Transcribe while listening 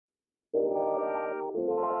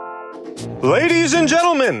Ladies and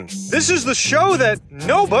gentlemen, this is the show that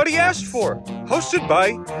nobody asked for, hosted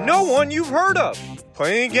by no one you've heard of,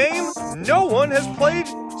 playing a game no one has played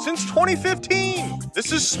since 2015.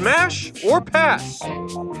 This is Smash or Pass,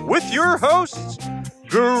 with your hosts,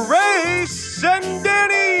 Grace and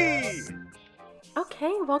Danny.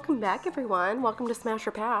 Okay, welcome back, everyone. Welcome to Smash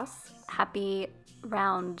or Pass. Happy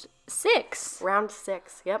round 6. Round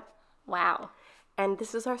 6, yep. Wow. And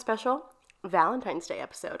this is our special Valentine's Day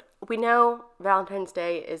episode. We know Valentine's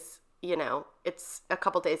Day is, it's a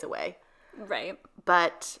couple days away. Right.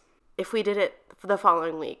 But if we did it for the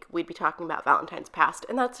following week, we'd be talking about Valentine's past,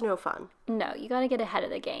 and that's no fun. No, you gotta get ahead of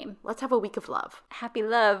the game. Let's have a week of love. Happy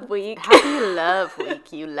Love Week. Happy Love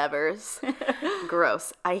Week, you lovers.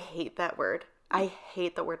 Gross. I hate that word. I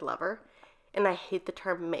hate the word lover, and I hate the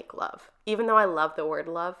term make love. Even though I love the word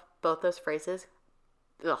love, both those phrases,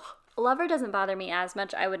 ugh. Lover doesn't bother me as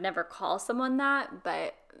much. I would never call someone that,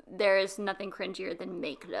 but there is nothing cringier than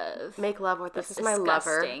make love. Make love with That's this is my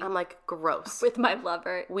lover. disgusting. I'm like, gross. With my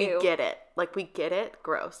lover. We Ew. get it. Like, we get it.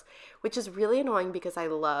 Gross. Which is really annoying because I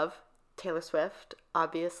love Taylor Swift,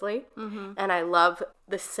 obviously. Mm-hmm. And I love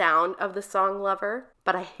the sound of the song Lover,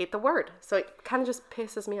 but I hate the word. So it kind of just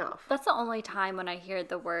pisses me off. That's the only time when I hear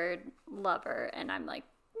the word lover and I'm like,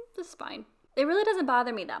 this is fine. It really doesn't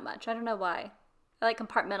bother me that much. I don't know why. I like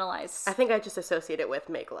compartmentalize. I think I just associate it with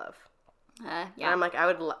make love. Yeah. And I'm like, I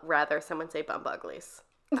would rather someone say bum uglies.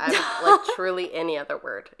 I would, like, truly any other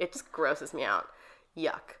word. It just grosses me out.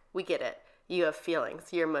 Yuck. We get it. You have feelings.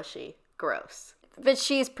 You're mushy. Gross. But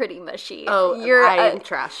she's pretty mushy. Oh, I am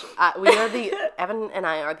trash. Evan and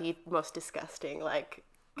I are the most disgusting, like,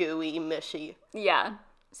 gooey, mushy. Yeah.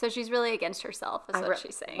 So she's really against herself, is what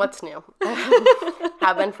she's saying. What's new?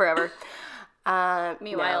 Have been forever.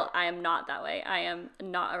 Meanwhile, I am not that way. I am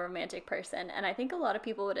not a romantic person. And I think a lot of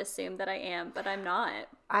people would assume that I am, but I'm not.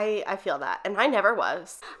 I feel that. And I never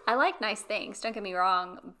was. I like nice things, don't get me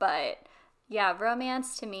wrong. But yeah,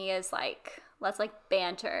 romance to me is like, let's like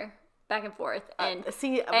banter back and forth. And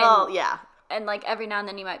yeah. And like every now and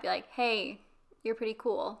then you might be like, hey, you're pretty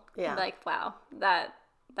cool. Yeah. And like, wow, that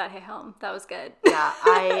hit home. That was good. Yeah,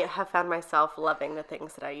 I have found myself loving the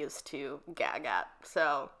things that I used to gag at.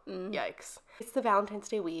 So, Yikes. It's the Valentine's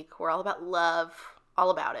Day week. We're all about love. All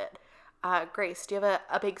about it. Grace, do you have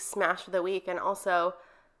a big smash of the week? And also,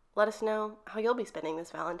 let us know how you'll be spending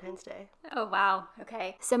this Valentine's Day. Oh, wow.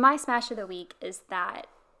 Okay. So my smash of the week is that,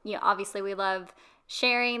 obviously we love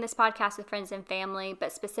sharing this podcast with friends and family,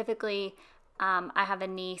 but specifically, I have a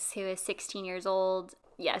niece who is 16 years old.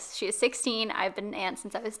 Yes, she is 16. I've been an aunt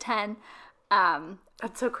since I was 10.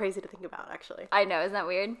 That's so crazy to think about, actually. I know, isn't that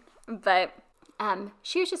weird? But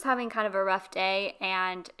she was just having kind of a rough day,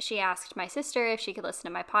 and she asked my sister if she could listen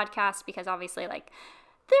to my podcast because obviously, like,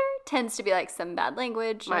 there tends to be, like, some bad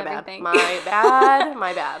language and everything. My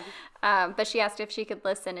bad. But she asked if she could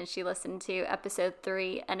listen, and she listened to episode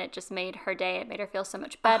 3, and it just made her day. It made her feel so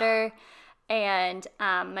much better. And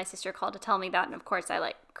my sister called to tell me that, and of course I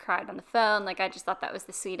like cried on the phone. Like, I just thought that was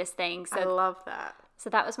the sweetest thing. So I love that. So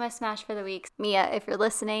that was my smash for the week. Mia, if you're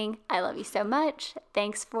listening, I love you so much.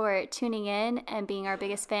 Thanks for tuning in and being our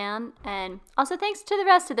biggest fan, and also thanks to the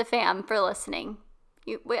rest of the fam for listening.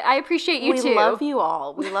 I appreciate you too. We love you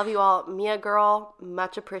all. We love you all. Mia girl,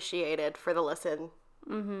 much appreciated for the listen.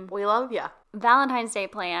 Mm-hmm. We love ya. Valentine's Day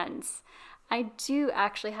plans. I do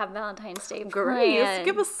actually have Valentine's Day plans. Grace,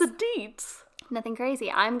 give us the deets. Nothing crazy.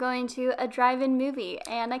 I'm going to a drive-in movie,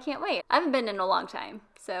 and I can't wait. I haven't been in a long time,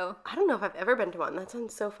 so. I don't know if I've ever been to one. That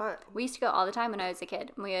sounds so fun. We used to go all the time when I was a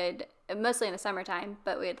kid. We would, mostly in the summertime,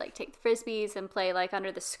 but we would like take the Frisbees and play like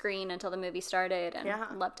under the screen until the movie started,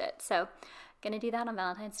 and loved it. So, gonna do that on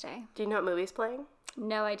Valentine's Day. Do you know what movie's playing?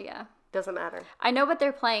 No idea. Doesn't matter. I know what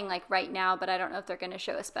they're playing like right now, but I don't know if they're going to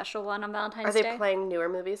show a special one on Valentine's Day. Are they playing newer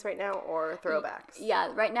movies right now or throwbacks?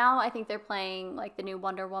 Yeah, right now I think they're playing like the new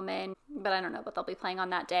Wonder Woman, but I don't know what they'll be playing on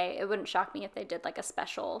that day. It wouldn't shock me if they did like a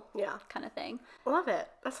special kind of thing. Love it.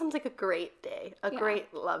 That sounds like a great day. A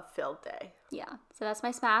great love-filled day. Yeah. So that's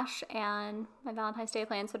my smash and my Valentine's Day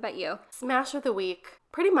plans. What about you? Smash of the week.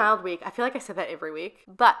 Pretty mild week. I feel like I said that every week.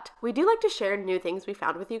 But we do like to share new things we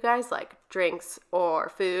found with you guys, like drinks or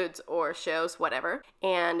foods or shows, whatever.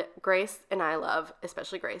 And Grace and I love,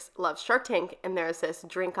 especially Grace, loves Shark Tank. And there's this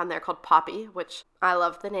drink on there called Poppy, which I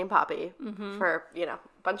love the name Poppy for, a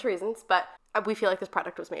bunch of reasons. But we feel like this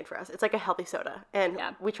product was made for us. It's like a healthy soda. And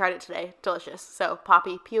we tried it today. Delicious. So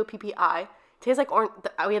Poppy, Poppi. tastes like orange.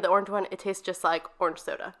 We had the orange one. It tastes just like orange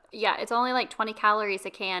soda. Yeah, it's only like 20 calories a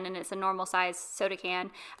can, and it's a normal size soda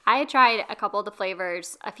can. I had tried a couple of the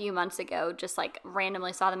flavors a few months ago, just like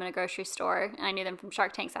randomly saw them in a grocery store, and I knew them from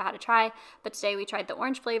Shark Tank, so I had to try. But today we tried the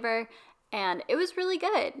orange flavor, and it was really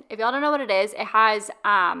good. If y'all don't know what it is, it has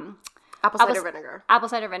Apple cider vinegar. Apple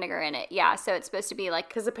cider vinegar in it, yeah. So it's supposed to be like...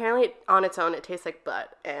 Because apparently on its own it tastes like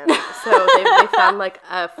butt, and so they found like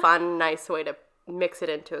a fun, nice way to mix it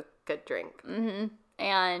into a good drink. Mm-hmm.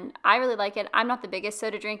 And I really like it. I'm not the biggest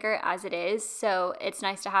soda drinker as it is, so it's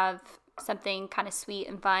nice to have something kind of sweet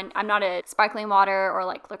and fun. I'm not a sparkling water or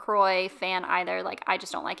like LaCroix fan either. Like, I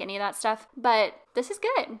just don't like any of that stuff. But this is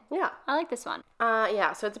good. Yeah. I like this one.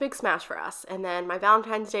 Yeah, so it's a big smash for us. And then my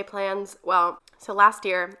Valentine's Day plans, well, so last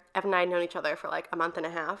year, Evan and I had known each other for like a month and a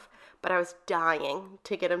half, but I was dying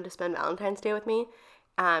to get him to spend Valentine's Day with me.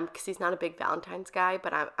 Because he's not a big Valentine's guy,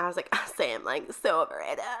 but I was like, Sam, like, so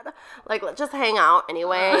overrated. Like, let's just hang out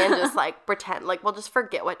anyway and just like pretend, like, we'll just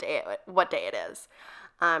forget what day it is.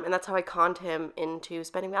 And that's how I conned him into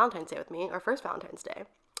spending Valentine's Day with me, our first Valentine's Day.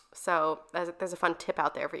 So there's a fun tip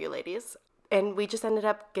out there for you ladies. And we just ended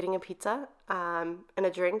up getting a pizza and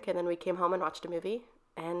a drink, and then we came home and watched a movie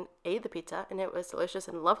and ate the pizza, and it was delicious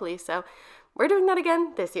and lovely. So we're doing that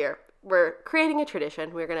again this year. We're creating a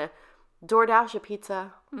tradition. We're going to DoorDash a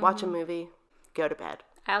pizza, watch a movie, go to bed.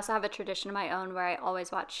 I also have a tradition of my own where I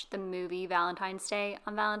always watch the movie Valentine's Day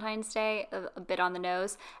on Valentine's Day, a bit on the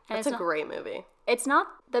nose. And It's a great movie. It's not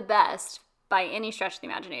the best by any stretch of the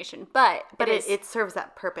imagination, but it serves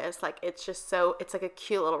that purpose. Like, it's just so, it's like a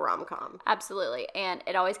cute little rom-com. Absolutely. And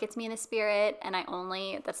it always gets me in the spirit, and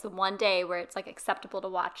that's the one day where it's like acceptable to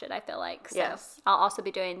watch it, I feel like. So yes. I'll also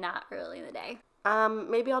be doing that early in the day.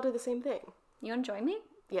 Maybe I'll do the same thing. You want to join me?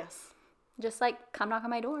 Yes. Just like come knock on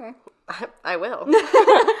my door. I will.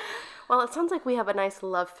 Well, it sounds like we have a nice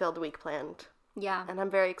love-filled week planned. Yeah. And I'm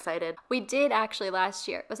very excited. We did actually last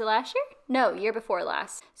year. Was it last year? No, year before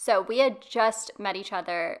last. So we had just met each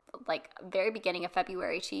other like very beginning of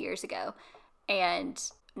February 2 years ago. And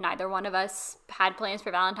neither one of us had plans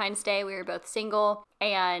for Valentine's Day. We were both single.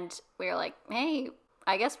 And we were like, hey,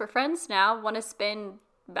 I guess we're friends now. Want to spend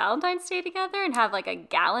Valentine's Day together and have like a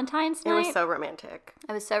Galentine's night? It was so romantic.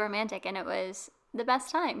 It was so romantic, and it was the best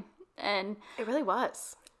time. And it really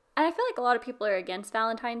was. And I feel like a lot of people are against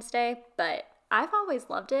Valentine's Day, but I've always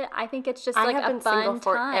loved it. I think it's just like a fun time. I have been single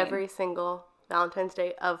for every single Valentine's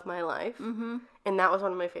Day of my life, and that was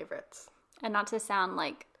one of my favorites. And not to sound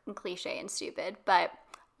like cliche and stupid, but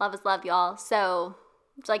love is love, y'all. So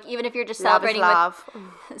it's like, even if you're just celebrating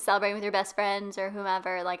with your best friends or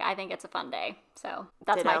whomever, like, I think it's a fun day. So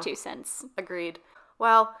that's my 2 cents. Agreed.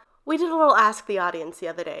 Well, we did a little Ask the Audience the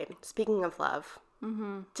other day, speaking of love,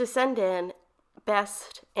 to send in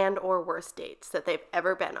best and or worst dates that they've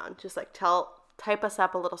ever been on. Just like type us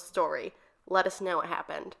up a little story. Let us know what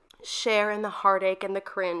happened. Share in the heartache and the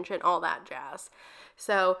cringe and all that jazz.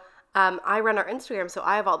 So I run our Instagram, so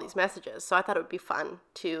I have all these messages. So I thought it would be fun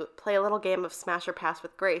to play a little game of Smash or Pass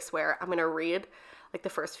with Grace, where I'm going to read like the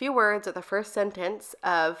first few words or the first sentence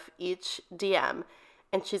of each DM,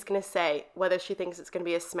 and she's going to say whether she thinks it's going to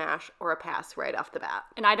be a smash or a pass right off the bat.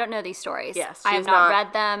 And I don't know these stories. Yes. I have not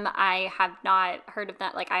read them. I have not heard of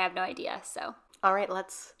that. Like, I have no idea, so. All right,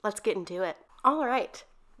 let's get into it. All right.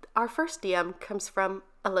 Our first DM comes from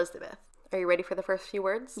Elizabeth. Are you ready for the first few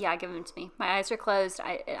words? Yeah, give them to me. My eyes are closed.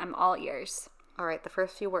 I'm all ears. All right, the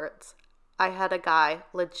first few words. I had a guy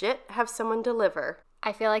legit have someone deliver.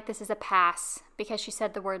 I feel like this is a pass because she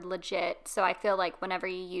said the word legit. So I feel like whenever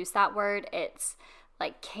you use that word, it's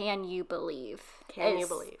like, can you believe? Can you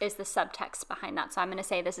believe? Is the subtext behind that. So I'm going to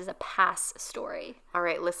say this is a pass story. All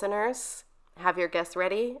right, listeners, have your guess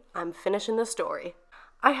ready. I'm finishing the story.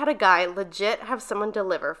 I had a guy legit have someone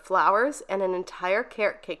deliver flowers and an entire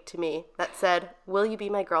carrot cake to me that said, "Will you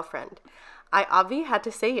be my girlfriend?" I obviously had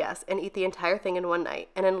to say yes and eat the entire thing in one night,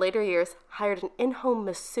 and in later years hired an in-home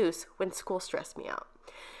masseuse when school stressed me out.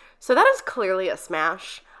 So that is clearly a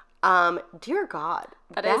smash. Dear God.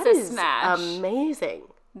 That is a smash. Amazing.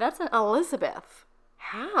 Elizabeth.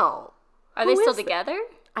 How? Are they still together?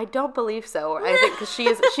 I don't believe so. I think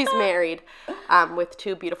because she's married with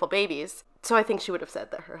 2 beautiful babies. So I think she would have said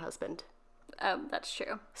that her husband. That's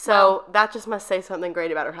true. So that just must say something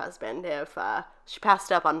great about her husband if she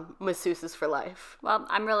passed up on masseuses for life. Well,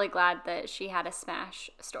 I'm really glad that she had a smash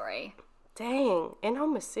story. Dang.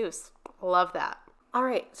 In-home masseuse. Love that. All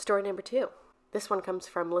right. Story number 2. This one comes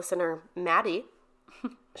from listener Maddie.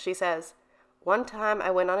 She says, one time I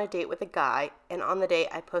went on a date with a guy, and on the date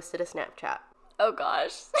I posted a Snapchat. Oh,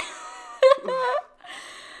 gosh.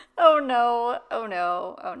 Oh, no. Oh,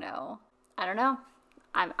 no. Oh, no. I don't know.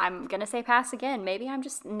 I'm going to say pass again. Maybe I'm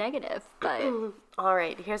just negative, but... All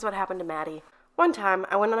right, here's what happened to Maddie. One time,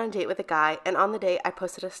 I went on a date with a guy, and on the date, I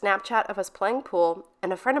posted a Snapchat of us playing pool,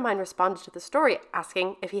 and a friend of mine responded to the story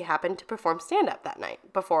asking if he happened to perform stand-up that night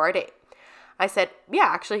before our date. I said, yeah,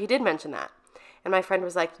 actually, he did mention that. And my friend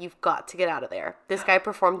was like, you've got to get out of there. This guy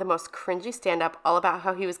performed the most cringy stand-up all about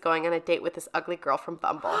how he was going on a date with this ugly girl from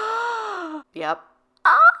Bumble. Yep.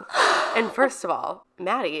 And first of all,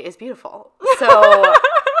 Maddie is beautiful. So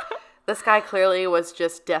this guy clearly was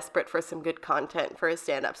just desperate for some good content for his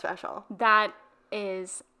stand-up special. That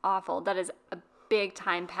is awful. That is a big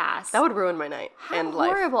time pass. That would ruin my night and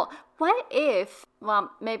life. Horrible. What if,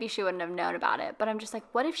 well, maybe she wouldn't have known about it, but I'm just like,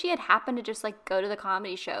 what if she had happened to just like go to the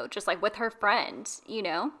comedy show, just like with her friends, you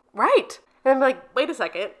know? Right. And I'm like, wait a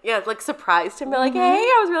second. Yeah, like surprised him. Like, hey,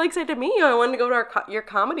 I was really excited to meet you. I wanted to go to your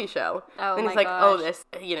comedy show. Oh, and he's my like, gosh. oh, this,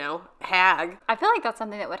 hag. I feel like that's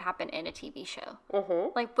something that would happen in a TV show. Mm-hmm.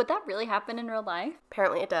 Like, would that really happen in real life?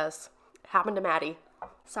 Apparently it does. Happened to Maddie.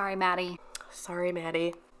 Sorry, Maddie. Sorry,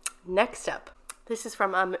 Maddie. Next up, this is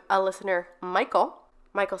from a listener, Michael.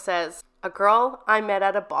 Michael says, a girl I met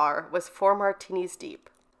at a bar was 4 martinis deep.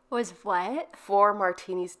 Was what? 4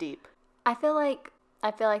 martinis deep. I feel like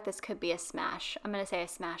this could be a smash. I'm going to say a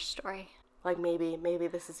smash story. Like maybe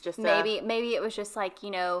this is just maybe it was just like,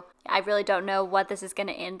 I really don't know what this is going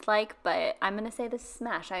to end like, but I'm going to say this is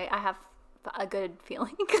smash. I have a good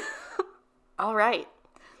feeling. All right.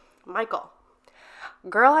 Michael.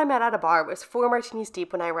 Girl I met at a bar was 4 martinis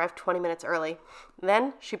deep when I arrived 20 minutes early.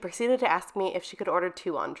 Then she proceeded to ask me if she could order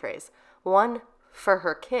 2 entrees. 1 for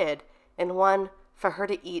her kid and 1 for her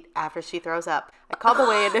to eat after she throws up. I called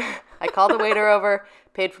the waiter over,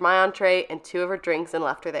 paid for my entree and 2 of her drinks and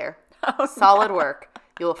left her there. Oh, solid work.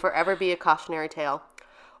 You will forever be a cautionary tale.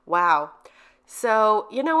 Wow. So,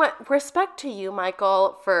 you know what? Respect to you,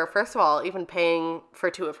 Michael, for, first of all, even paying for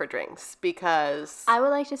 2 of her drinks, because... I would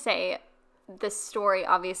like to say the story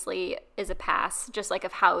obviously is a pass, just like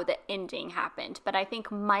of how the ending happened. But I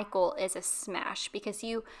think Michael is a smash because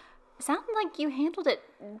you sound like you handled it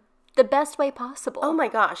the best way possible. Oh my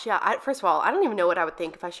gosh, yeah. First of all, I don't even know what I would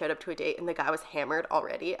think if I showed up to a date and the guy was hammered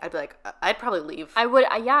already. I'd be like, I'd probably leave. I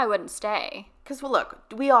wouldn't stay. Because, well, look,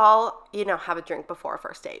 we all, have a drink before a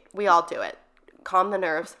first date. We all do it. Calm the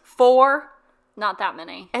nerves. 4. Not that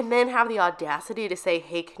many. And then have the audacity to say,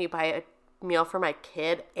 hey, can you buy a meal for my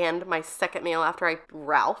kid and my second meal after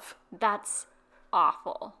Ralph? That's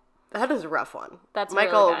awful. That is a rough one. That's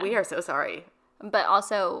Michael, really bad. We are so sorry. But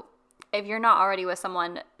also, if you're not already with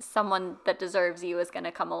someone that deserves you is going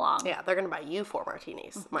to come along. Yeah, they're going to buy you 4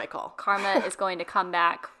 martinis, Michael. Karma is going to come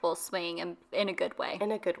back full swing and in a good way.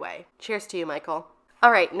 In a good way. Cheers to you, Michael.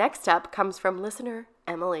 All right, next up comes from listener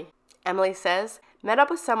Emily. Emily says, met up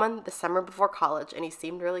with someone the summer before college and he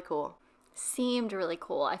seemed really cool. Seemed really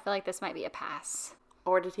cool. I feel like this might be a pass.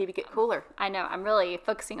 Or did he get cooler? I know. I'm really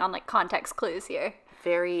focusing on context clues here.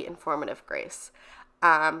 Very informative, Grace.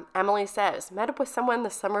 Emily says, met up with someone the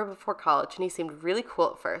summer before college and he seemed really cool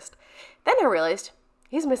at first. Then I realized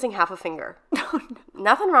he's missing half a finger.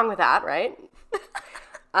 Nothing wrong with that, right?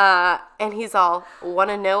 And he's all, want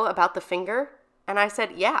to know about the finger? And I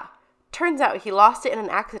said, yeah. Turns out he lost it in an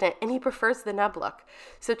accident and he prefers the nub look,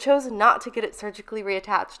 so chose not to get it surgically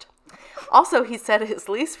reattached. Also, he said his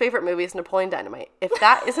least favorite movie is Napoleon Dynamite. If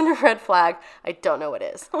that isn't a red flag, I don't know what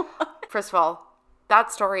is. First of all,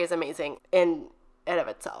 that story is amazing in and of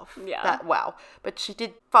itself. Yeah. Wow. But she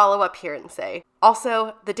did follow up here and say,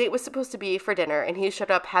 also, the date was supposed to be for dinner and he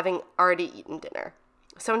showed up having already eaten dinner.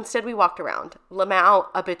 So instead we walked around. Lamau,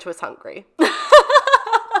 a bitch was hungry.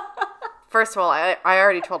 First of all, I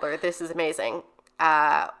already told her this is amazing.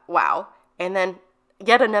 Wow. And then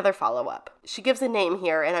yet another follow-up. She gives a name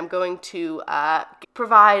here, and I'm going to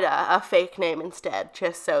provide a fake name instead,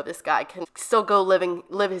 just so this guy can still go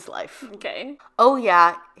live his life. Okay. Oh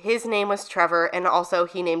yeah, his name was Trevor, and also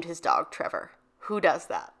he named his dog Trevor. Who does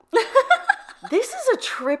that? This is a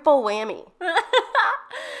triple whammy.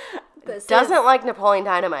 Doesn't like Napoleon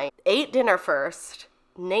Dynamite. Ate dinner first.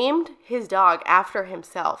 Named his dog after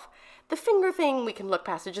himself. The finger thing, we can look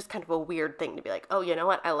past. It's just kind of a weird thing to be like, oh, you know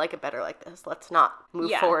what? I like it better like this. Let's not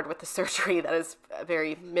move forward with the surgery. That is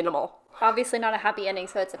very minimal. Obviously not a happy ending,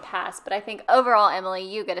 so it's a pass. But I think overall, Emily,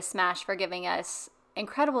 you get a smash for giving us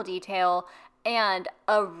incredible detail and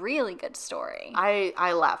a really good story.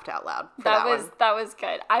 I laughed out loud for that one. That was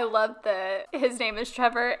good. I love his name is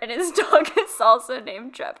Trevor and his dog is also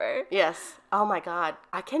named Trevor. Yes. Oh my God.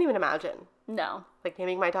 I can't even imagine. No. Like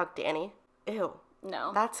naming my dog Danny. Ew.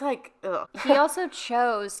 No. That's like, ugh. He also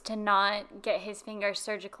chose to not get his finger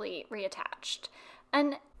surgically reattached.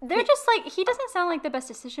 And they're just like, he doesn't sound like the best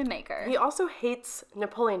decision maker. He also hates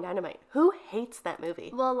Napoleon Dynamite. Who hates that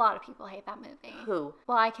movie? Well, a lot of people hate that movie. Who?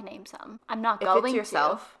 Well, I can name some. I'm not If going it's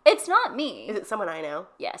yourself? to. It's not me. Is it someone I know?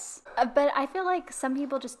 Yes. But I feel like some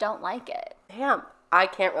people just don't like it. Damn. I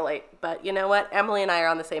can't relate. But you know what? Emily and I are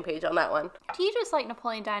on the same page on that one. Do you just like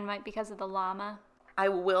Napoleon Dynamite because of the llama? I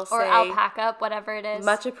will say... Or alpaca, whatever it is.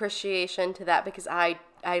 Much appreciation to that because I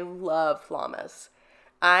love llamas.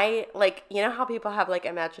 I, like, you know how people have, like,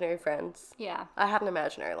 imaginary friends? Yeah. I had an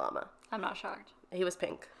imaginary llama. I'm not shocked. He was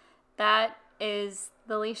pink. That is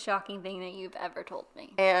the least shocking thing that you've ever told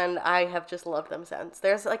me. And I have just loved them since.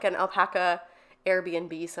 There's, like, an alpaca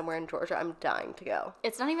Airbnb somewhere in Georgia. I'm dying to go.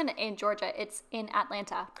 It's not even in Georgia. It's in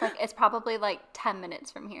Atlanta. Like, it's probably, like, 10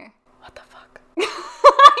 minutes from here. What the fuck?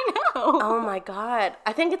 I know. Oh my god.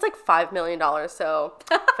 I think it's like $5 million. So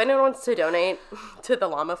if anyone wants to donate to the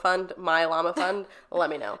llama fund, my llama fund, let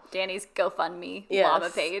me know. Danny's GoFundMe Yes. llama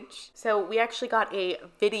page. So we actually got a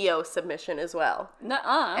video submission as well.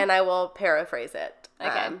 Nuh-uh. And I will paraphrase it.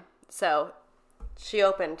 Okay. So she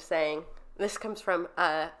opened saying, this comes from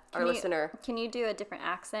our listener. Can you do a different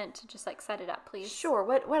accent to just, like, set it up, please? Sure.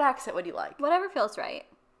 What accent would you like? Whatever feels right.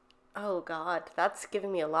 Oh god, that's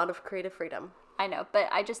giving me a lot of creative freedom. I know, but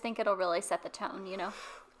I just think it'll really set the tone, you know?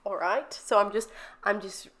 All right. So I'm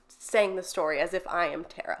just saying the story as if I am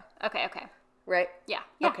Tara. Okay. Right? Yeah.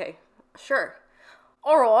 Okay. Sure.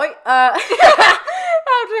 All right.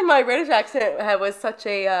 After my British accent was such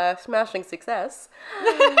a smashing success,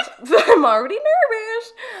 I'm already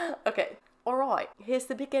nervous. Okay. All right. Here's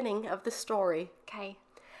the beginning of the story. Okay.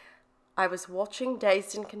 I was watching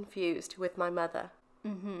Dazed and Confused with my mother.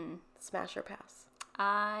 Mm-hmm. Smash or pass?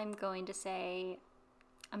 I'm going to say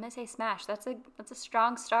smash. That's a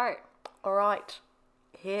strong start. All right.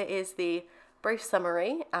 Here is the brief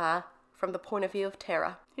summary from the point of view of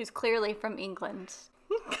Tara. Who's clearly from England.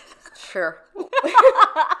 Sure.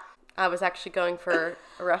 I was actually going for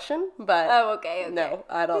Russian, but... Oh, okay. No,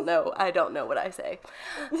 I don't know. I don't know what I say.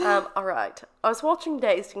 All right. I was watching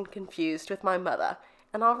Dazed and Confused with my mother,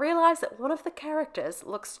 and I realized that one of the characters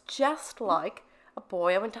looks just like a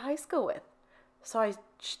boy I went to high school with. So I,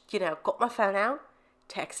 got my phone out,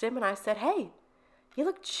 texted him, and I said, hey, you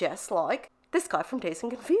look just like this guy from Dazed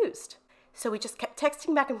and Confused. So we just kept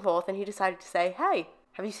texting back and forth, and he decided to say, hey,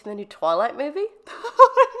 have you seen the new Twilight movie?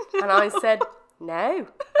 Oh, no. And I said, no,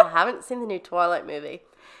 I haven't seen the new Twilight movie.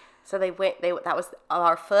 So that was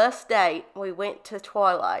our first date. We went to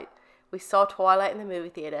Twilight. We saw Twilight in the movie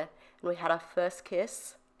theater, and we had our first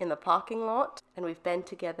kiss in the parking lot, and we've been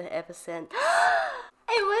together ever since.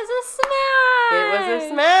 It was a smash! It was a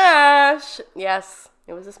smash! Yes,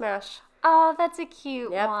 it was a smash. Oh, that's a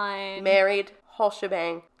cute Yep. one. Married, whole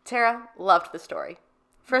shebang. Tara loved the story.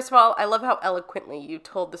 First of all, I love how eloquently you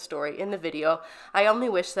told the story in the video. I only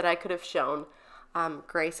wish that I could have shown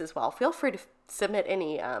Grace as well. Feel free to submit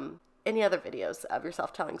any other videos of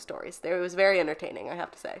yourself telling stories. It was very entertaining, I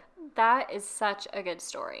have to say. That is such a good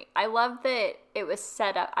story. I love that it was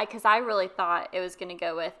set up, because I really thought it was going to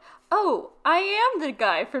go with, oh, I am the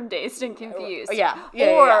guy from Dazed and Confused. Yeah.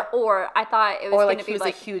 Or I thought it was going to be he was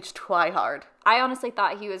like, a huge twihard. I honestly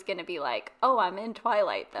thought he was going to be like, oh, I'm in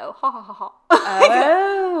Twilight though. Ha ha ha ha.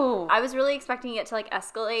 Oh. I was really expecting it to like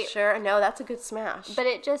escalate. Sure, no, that's a good smash. But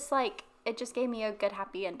it just gave me a good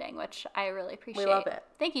happy ending, which I really appreciate. We love it.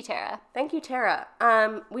 Thank you, Tara. Thank you, Tara.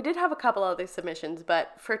 We did have a couple other submissions,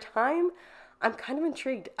 but for time, I'm kind of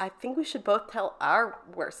intrigued. I think we should both tell our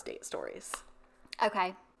worst date stories.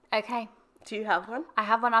 Okay. Do you have one? I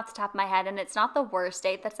have one off the top of my head, and it's not the worst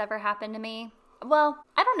date that's ever happened to me. Well,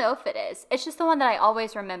 I don't know if it is. It's just the one that I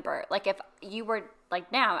always remember. Like, if you were,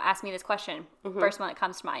 like, now, ask me this question, first one that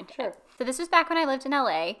comes to mind. Sure. So this was back when I lived in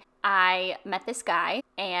LA. I met this guy,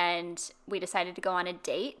 and we decided to go on a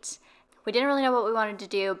date. We didn't really know what we wanted to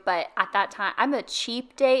do, but at that time, I'm a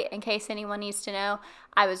cheap date, in case anyone needs to know.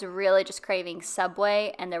 I was really just craving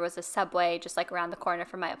Subway, and there was a Subway just, like, around the corner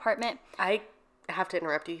from my apartment. I have to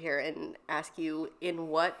interrupt you here and ask you, in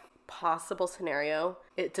what possible scenario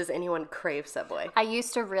does anyone crave Subway? I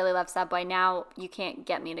used to really love Subway. Now you can't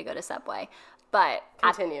get me to go to Subway. But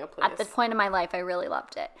Continue, please. At the point in my life, I really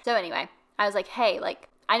loved it. So anyway, I was like, hey, like,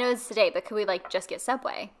 I know this is a date, but could we, like, just get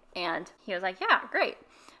Subway? And he was like, yeah, great.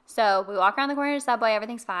 So we walk around the corner to Subway.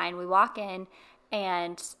 Everything's fine. We walk in,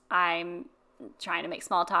 and I'm trying to make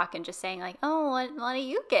small talk and just saying, like, oh, what do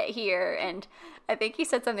you get here? And I think he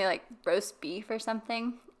said something like roast beef or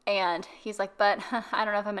something. And he's like, but I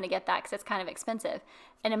don't know if I'm going to get that because it's kind of expensive.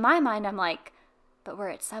 And in my mind, I'm like, but we're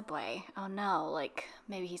at Subway. Oh, no. Like,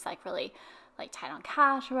 maybe he's, like, really, like, tight on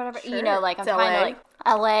cash or whatever. Sure. You know, like, I'm It's trying LA. to,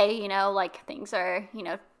 like, LA, you know, like, things are, you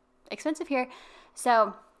know, expensive here.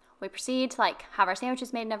 So we proceed to like have our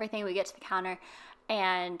sandwiches made and everything. We get to the counter,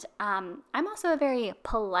 and I'm also a very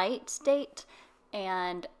polite date,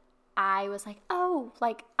 and I was like, oh,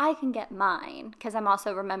 like, I can get mine, because I'm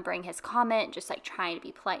also remembering his comment, just, like, trying to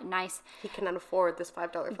be polite and nice. He cannot afford this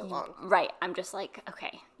 $5 foot long. Right. I'm just like,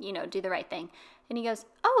 okay, do the right thing. And he goes,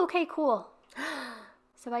 oh, okay, cool.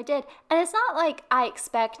 So I did. And it's not like I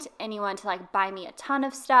expect anyone to, like, buy me a ton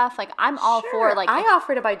of stuff. Like, I'm all for, like... I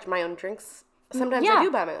offer to buy my own drinks. Sometimes I do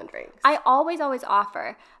buy my own drinks. I always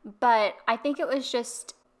offer. But I think it was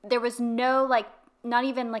just, there was no, like, not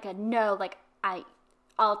even, like, a no, like,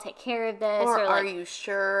 I'll take care of this. Or like, are you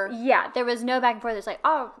sure? Yeah, there was no back and forth. It's like,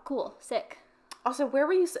 oh, cool, sick. Also, where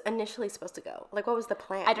were you initially supposed to go? Like, what was the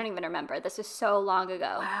plan? I don't even remember. This is so long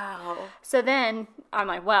ago. Wow. So then I'm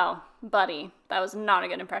like, well, buddy, that was not a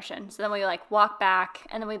good impression. So then we like walk back,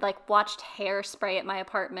 and then we like watched Hairspray at my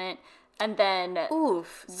apartment, and then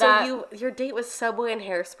oof. So your date was Subway and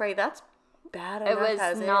Hairspray. That's bad enough it was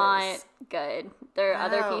as not is. Good. There are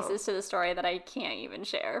other pieces to the story that I can't even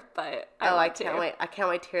share, but I can't wait. I can't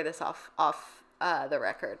wait to hear this off the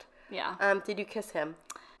record. Yeah. Did you kiss him?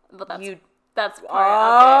 Well, that's part.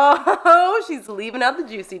 Oh, okay. She's leaving out the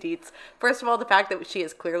juicy deets. First of all, the fact that she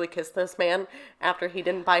has clearly kissed this man after he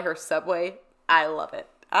didn't buy her Subway, I love it.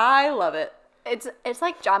 I love it. It's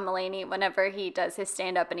like John Mulaney whenever he does his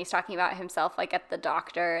stand-up and he's talking about himself like at the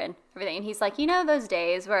doctor and everything. And he's like, those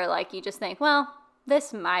days where like you just think, well,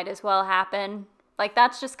 this might as well happen. Like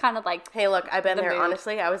that's just kind of like, hey, look, I've been there. mood.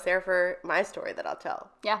 Honestly, I was there for my story that I'll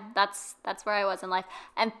tell. Yeah, that's where I was in life.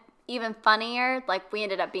 And even funnier, like we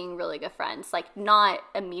ended up being really good friends. Like not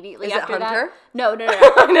immediately Is after it Hunter? that. No.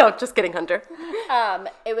 No, just kidding, Hunter.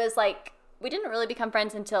 It was like, we didn't really become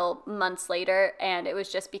friends until months later, and it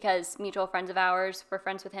was just because mutual friends of ours were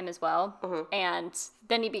friends with him as well. Mm-hmm. And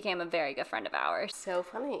then he became a very good friend of ours. So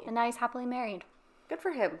funny. And now he's happily married. Good for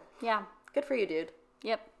him. Yeah. Good for you, dude.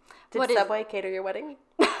 Yep. Did Subway cater your wedding?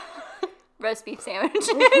 Roast beef sandwiches.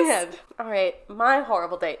 Yeah. All right, my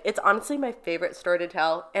horrible date. It's honestly my favorite story to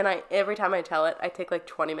tell, and every time I tell it, I take like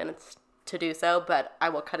 20 minutes to do so, but I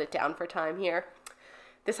will cut it down for time here.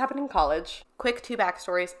 This happened in college. Quick 2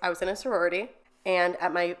 backstories. I was in a sorority, and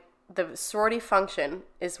at the sorority function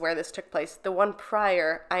is where this took place. The one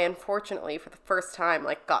prior, I unfortunately, for the first time,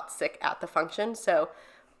 like got sick at the function. So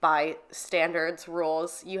by standards,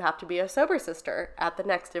 rules, you have to be a sober sister at the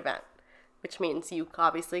next event, which means you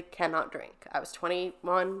obviously cannot drink. I was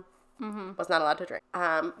 21, was not allowed to drink,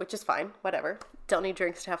 which is fine, whatever. Don't need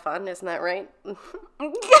drinks to have fun, isn't that right?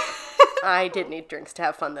 I did need drinks to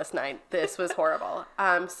have fun this night. This was horrible.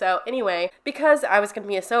 So anyway, because I was going to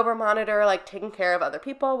be a sober monitor, like taking care of other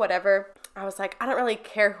people, whatever, I was like, I don't really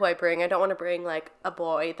care who I bring. I don't want to bring like a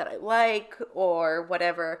boy that I like or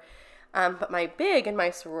whatever. But my big in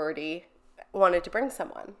my sorority wanted to bring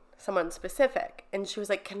someone specific. And she was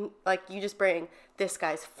like, can like you just bring this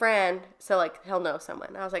guy's friend so like he'll know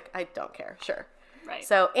someone. I was like, I don't care. Sure. Right.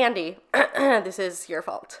 So, Andy, this is your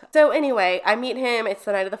fault. So, anyway, I meet him. It's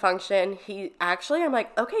the night of the function. I'm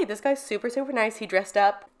like, okay, this guy's super, super nice. He dressed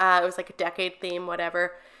up. It was like a decade theme,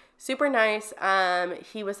 whatever. Super nice.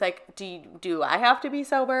 He was like, do I have to be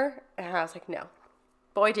sober? And I was like, no.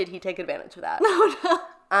 Boy, did he take advantage of that.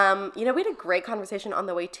 No. We had a great conversation on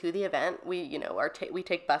the way to the event. We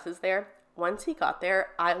take buses there. Once he got there,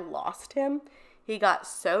 I lost him. He got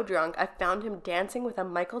so drunk, I found him dancing with a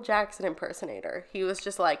Michael Jackson impersonator. He was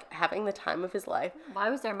just, like, having the time of his life. Why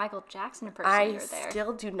was there a Michael Jackson impersonator there? I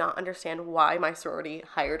still do not understand why my sorority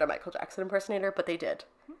hired a Michael Jackson impersonator, but they did.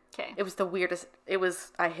 Okay. It was the weirdest.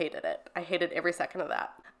 I hated it. I hated every second of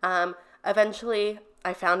that. Eventually,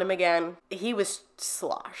 I found him again. He was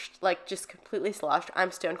sloshed, like, just completely sloshed.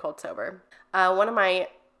 I'm stone cold sober. One of my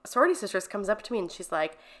sorority sisters comes up to me, and she's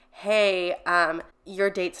like, hey, your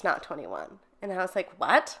date's not 21. And I was like,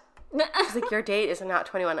 what? She's like, your date is not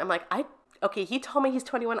 21. I'm like, okay, he told me he's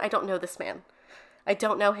 21. I don't know this man. I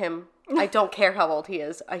don't know him. I don't care how old he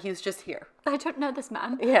is. He's just here. I don't know this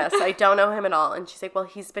man. Yes, I don't know him at all. And she's like, well,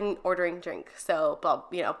 he's been ordering drinks. So, well,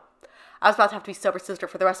 I was about to have to be sober sister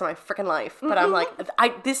for the rest of my freaking life. But I'm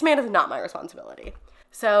like, this man is not my responsibility.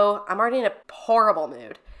 So I'm already in a horrible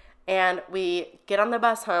mood. And we get on the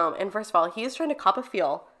bus home. And first of all, he's trying to cop a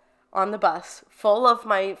feel on the bus full of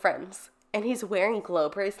my friends. And he's wearing glow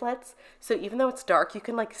bracelets, so even though it's dark, you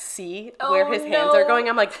can, like, see where his hands are going.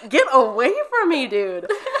 I'm like, get away from me, dude.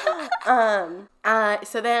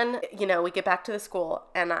 So then, we get back to the school,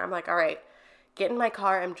 and I'm like, all right, get in my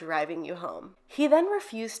car. I'm driving you home. He then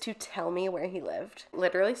refused to tell me where he lived.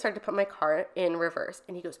 Literally started to put my car in reverse,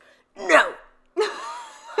 and he goes, no.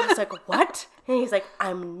 I was like, what? And he's like,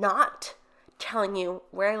 I'm not telling you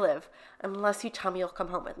where I live unless you tell me you'll come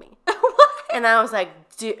home with me. What? And I was like,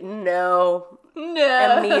 no.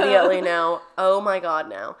 No. Immediately no. Oh my God,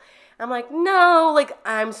 no. I'm like, no, like,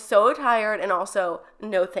 I'm so tired, and also,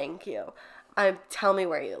 no thank you. Tell me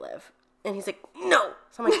where you live. And he's like, no.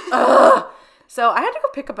 So I'm like, ugh. So I had to go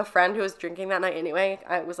pick up a friend who was drinking that night anyway.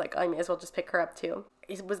 I was like, I may as well just pick her up too.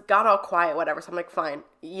 He got all quiet, whatever. So I'm like, fine.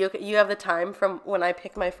 You have the time from when I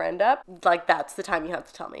pick my friend up. Like, that's the time you have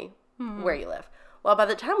to tell me where you live. Well, by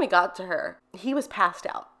the time we got to her, he was passed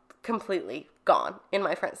out, completely gone in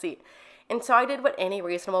my front seat. And so I did what any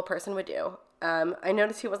reasonable person would do. I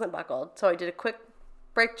noticed he wasn't buckled, so I did a quick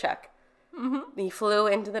brake check. Mm-hmm. He flew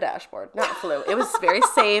into the dashboard. Not flew. It was very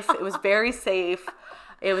safe. It was very safe.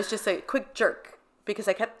 It was just a quick jerk because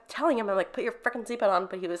I kept telling him, I'm like, put your freaking seatbelt on,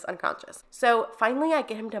 but he was unconscious. So finally I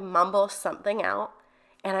get him to mumble something out,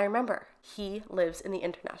 and I remember he lives in the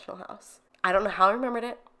International House. I don't know how I remembered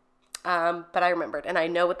it, but I remembered, and I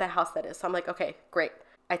know what the house that is. So I'm like, okay, great.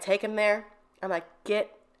 I take him there. I'm like,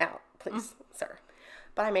 get out, please, sir.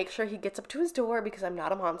 But I make sure he gets up to his door because I'm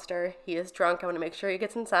not a monster. He is drunk. I want to make sure he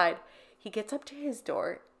gets inside. He gets up to his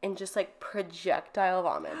door and just like projectile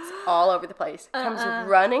vomits all over the place. Comes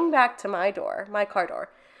running back to my door, my car door,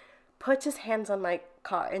 puts his hands on my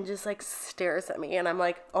car and just like stares at me. And I'm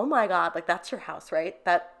like, oh my God, like that's your house, right?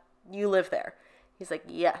 That you live there. He's like,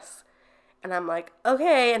 yes. And I'm like,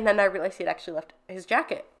 okay. And then I realized he'd actually left his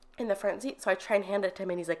jacket in the front seat. So I try and hand it to him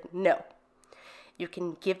and he's like, no. You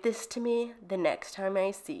can give this to me the next time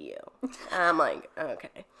I see you. I'm like,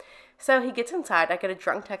 okay. So he gets inside. I get a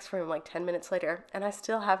drunk text from him like 10 minutes later, and I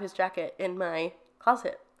still have his jacket in my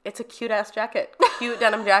closet. It's a cute-ass jacket. Cute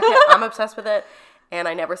denim jacket. I'm obsessed with it, and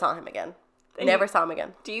I never saw him again. Never saw him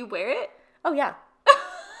again. Do you wear it? Oh, yeah.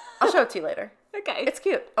 I'll show it to you later. Okay. It's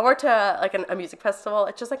cute. I wore it to like a music festival.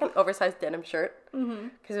 It's just like an oversized denim shirt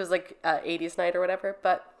because it was like 80s night or whatever.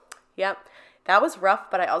 But, yeah, that was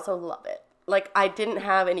rough, but I also love it. Like, I didn't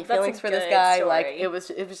have any feelings for this guy. Story. Like, it was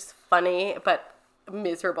just funny, but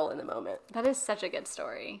miserable in the moment. That is such a good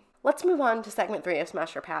story. Let's move on to segment 3 of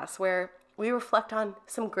Smash or Pass, where we reflect on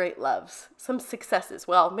some great loves, some successes.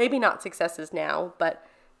 Well, maybe not successes now, but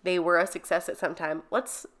they were a success at some time.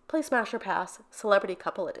 Let's play Smash or Pass, Celebrity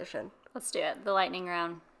Couple Edition. Let's do it. The lightning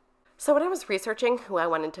round. So when I was researching who I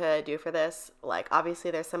wanted to do for this, like, obviously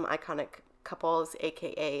there's some iconic couples,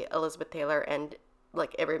 a.k.a. Elizabeth Taylor and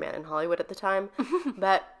like every man in Hollywood at the time,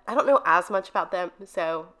 but I don't know as much about them,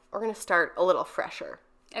 so we're going to start a little fresher.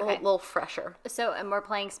 Okay. A little fresher. So, and we're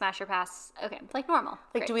playing Smash or Pass, okay, like normal.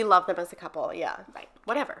 Like, do we love them as a couple? Yeah. Right.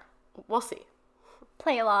 Whatever. We'll see.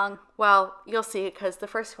 Play along. Well, you'll see, because the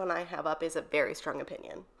first one I have up is a very strong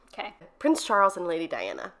opinion. Okay. Prince Charles and Lady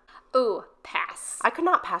Diana. Ooh, pass. I could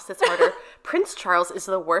not pass this harder. Prince Charles is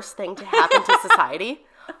the worst thing to happen to society.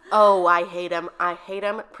 Oh, I hate him. I hate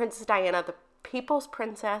him. Princess Diana, the people's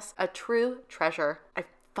princess, a true treasure. I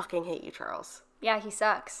fucking hate you, Charles. Yeah, he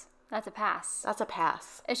sucks. That's a pass. That's a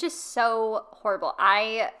pass. It's just so horrible.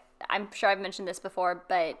 I'm sure I've mentioned this before,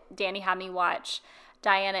 but Danny had me watch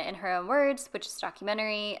Diana in Her Own Words, which is a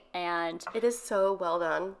documentary, and it is so well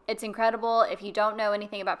done. It's incredible. If you don't know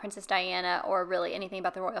anything about Princess Diana or really anything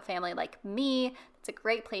about the royal family like me, it's a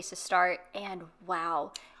great place to start. And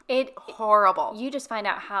wow, horrible. You just find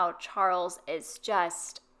out how Charles is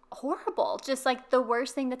just horrible, just like the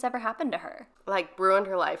worst thing that's ever happened to her. Like, ruined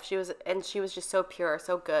her life. She was just so pure,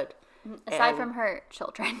 so good. Aside from her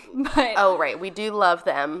children. But oh, right. We do love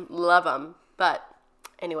them. Love them. But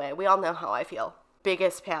anyway, we all know how I feel.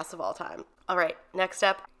 Biggest pass of all time. All right. Next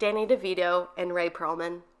up, Danny DeVito and Ray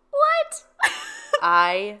Perlman. What?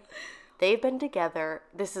 They've been together.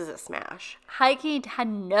 This is a smash. Heike had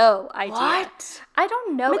no idea. What? I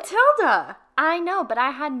don't know. Matilda. I know, but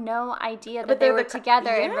I had no idea that they were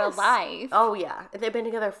together in real life. Oh, yeah. They've been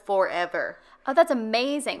together forever. Oh, that's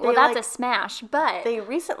amazing. Well, that's a smash, but they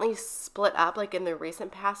recently split up, like, in the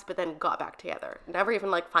recent past, but then got back together. Never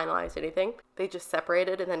even, like, finalized anything. They just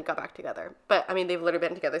separated and then got back together. But, I mean, they've literally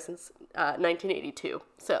been together since 1982,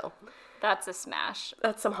 so that's a smash.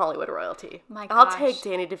 That's some Hollywood royalty. My gosh. I'll take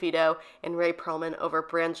Danny DeVito and Ray Perlman over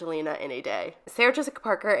Brangelina any day. Sarah Jessica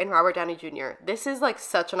Parker and Robert Downey Jr. This is, like,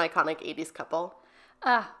 such an iconic 80s couple.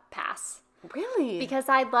 Pass. Really? Because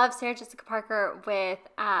I love Sarah Jessica Parker with,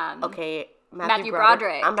 okay, Matthew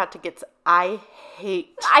Broderick. I'm about to get... I hate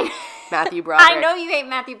Matthew Broderick. I know you hate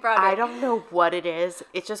Matthew Broderick. I don't know what it is.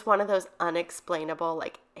 It's just one of those unexplainable,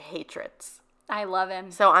 like, hatreds. I love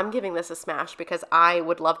him. So I'm giving this a smash because I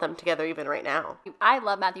would love them together even right now. I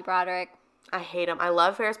love Matthew Broderick. I hate him. I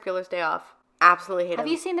love Ferris Bueller's Day Off. Absolutely hate him. Have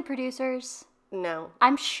you seen The Producers? No.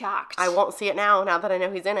 I'm shocked. I won't see it now that I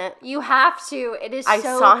know he's in it. You have to. It is so good.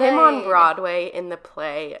 I saw him on Broadway in the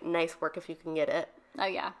play Nice Work If You Can Get It. Oh,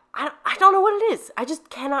 yeah. I don't know what it is. I just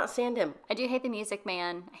cannot stand him. I do hate The Music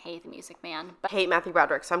Man. I hate The Music Man. But I hate Matthew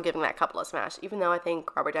Broderick, so I'm giving that couple a smash. Even though I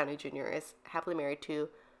think Robert Downey Jr. is happily married to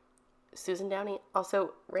Susan Downey.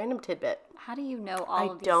 Also, random tidbit. How do you know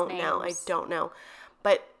all of these names? I don't know.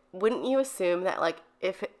 But wouldn't you assume that, like,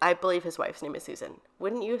 if I believe his wife's name is Susan,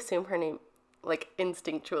 wouldn't you assume her name, like,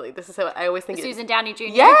 instinctually? This is how I always think Susan Downey Jr.?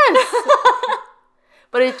 Yes!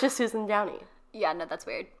 But it's just Susan Downey. Yeah, no, that's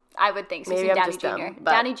weird. I would think Maybe Susan I'm Downey just Jr. dumb,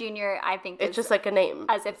 but Downey Jr., I think it's just like a name.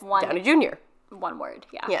 As if one... Downey Jr. One word,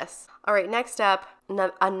 yeah. Yes. All right, next up,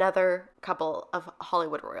 another couple of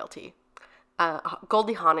Hollywood royalty.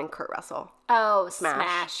 Goldie Hawn and Kurt Russell. Oh,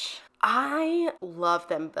 smash. I love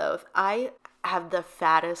them both. I have the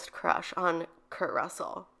fattest crush on Kurt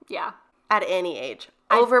Russell. Yeah. At any age.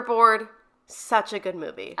 Overboard, such a good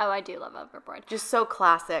movie. Oh, I do love Overboard. Just so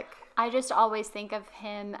classic. I just always think of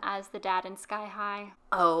him as the dad in Sky High.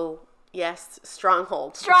 Oh, yes.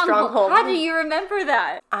 Stronghold. Stronghold. How do you remember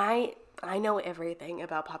that? I know everything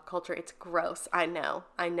about pop culture. It's gross. I know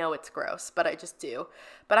it's gross, but I just do.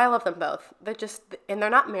 But I love them both. And they're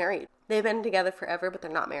not married. They've been together forever, but they're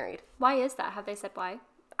not married. Why is that? Have they said why?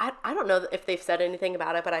 I don't know if they've said anything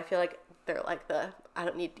about it, but I feel like they're like I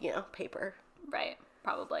don't need, paper. Right.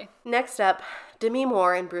 Probably. Next up, Demi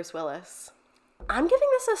Moore and Bruce Willis. I'm giving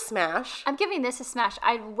this a smash.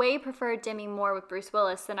 I'd way prefer Demi Moore with Bruce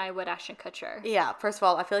Willis than I would Ashton Kutcher. Yeah, first of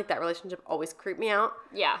all, I feel like that relationship always creeped me out.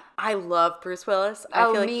 Yeah. I love Bruce Willis.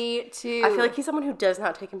 Me too. I feel like he's someone who does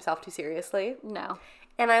not take himself too seriously. No.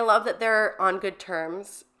 And I love that they're on good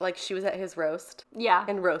terms. Like, she was at his roast. Yeah.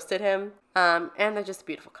 And roasted him. And they're just a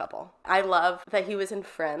beautiful couple. I love that he was in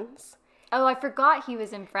Friends. Oh, I forgot he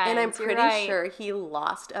was in Friends. And I'm pretty sure he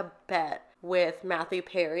lost a bet with Matthew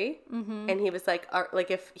Perry. Mm-hmm. And he was like,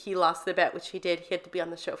 if he lost the bet, which he did, he had to be on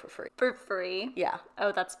the show for free. For free? Yeah.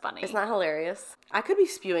 Oh, that's funny. It's not hilarious. I could be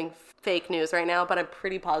spewing fake news right now, but I'm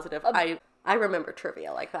pretty positive I remember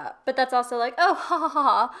trivia like that. But that's also like, oh, ha ha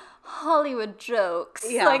ha, Hollywood jokes.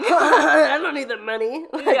 Yeah. Like, I don't need the money.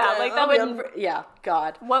 Yeah, like that would... Yeah,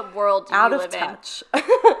 God. What world do Out you of live touch.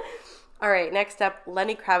 All right, next up,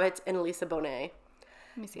 Lenny Kravitz and Lisa Bonet.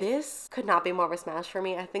 Let me see. This could not be more of a smash for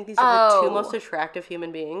me. I think these are the two most attractive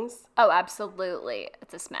human beings. Oh, absolutely.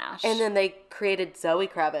 It's a smash. And then they created Zoe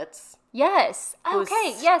Kravitz. Yes.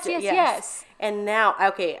 Okay. Yes. And now,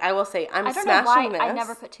 okay, I will say, I don't know why this. I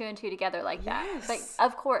never put two and two together like that. Yes. But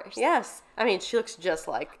of course. Yes. I mean, she looks just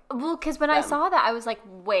like Well, because when I saw that, I was like,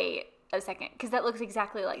 wait a second. Because that looks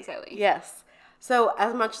exactly like Zoe. Yes. So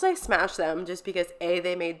as much as I smash them, just because A,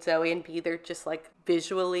 they made Zoe, and B, they're just like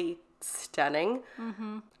visually stunning,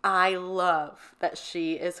 I love that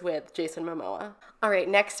she is with Jason Momoa. All right,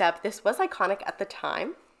 next up, this was iconic at the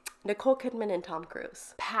time. Nicole Kidman and Tom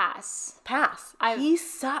Cruise. Pass. He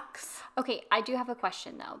sucks. Okay, I do have a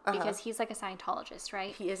question though, because he's like a Scientologist,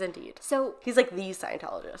 right? He is indeed. So he's like the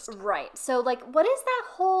Scientologist. Right. So like, what is that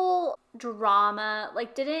whole drama?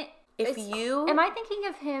 Like, am I thinking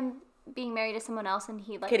of him being married to someone else and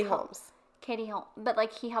he like Katie Holmes, but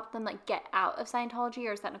like he helped them like get out of Scientology,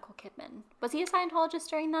 or is that Nicole Kidman? Was he a Scientologist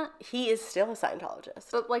during that? He is still a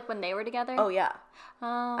Scientologist. But like when they were together? Oh yeah.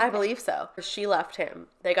 Okay. I believe so. She left him.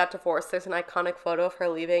 They got divorced. There's an iconic photo of her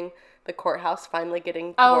leaving the courthouse, finally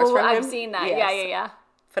getting divorced from him. I've seen that. Yes. Yeah.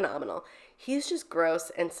 Phenomenal. He's just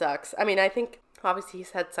gross and sucks. I mean, I think obviously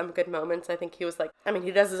he's had some good moments. I think he was like, he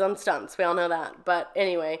does his own stunts. We all know that. But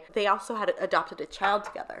anyway, they also had adopted a child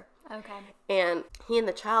together. Okay. And he and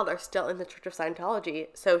the child are still in the Church of Scientology,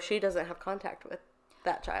 so she doesn't have contact with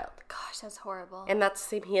that child. Gosh, that's horrible. And that's the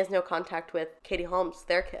same, he has no contact with Katie Holmes,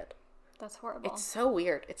 their kid. That's horrible. It's so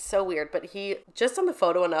weird. But he, just on the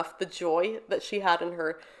photo enough, the joy that she had in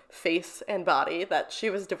her face and body that she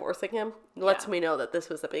was divorcing him lets me know that this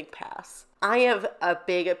was a big pass. I have a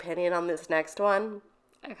big opinion on this next one.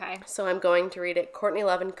 Okay. So I'm going to read it. Courtney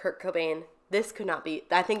Love and Kurt Cobain. This could not be,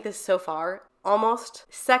 I think this so far, almost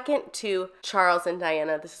second to Charles and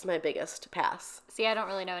Diana. This is my biggest pass. See, I don't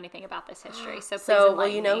really know anything about this history, so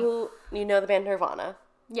please you know the band Nirvana?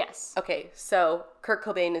 Yes. Okay, so Kurt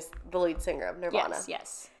Cobain is the lead singer of Nirvana.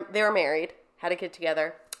 Yes. They were married, had a kid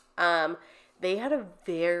together. They had a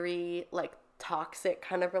very, toxic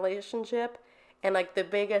kind of relationship. And, the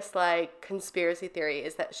biggest, conspiracy theory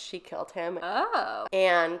is that she killed him. Oh.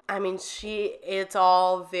 And, it's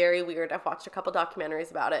all very weird. I've watched a couple documentaries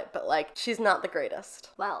about it, but, she's not the greatest.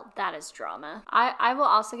 Well, that is drama. I will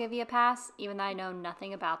also give you a pass, even though I know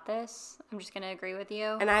nothing about this. I'm just going to agree with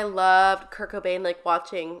you. And I loved Kurt Cobain,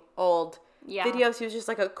 watching old videos, he was just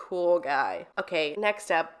like a cool guy. Okay,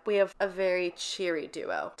 next up, we have a very cheery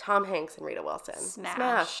duo. Tom Hanks and Rita Wilson.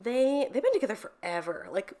 Smash. They've been together forever.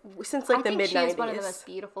 Like, since like the mid-90s. I think she is one of the most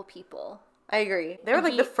beautiful people. I agree. They were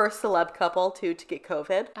like the first celeb couple to get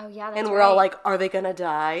COVID. Oh, yeah, that's right. And we're all like, are they gonna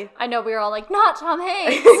die? I know, we were all like, not Tom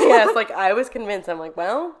Hanks. Yes, like I was convinced. I'm like,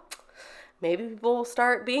 well, maybe people will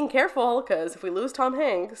start being careful because if we lose Tom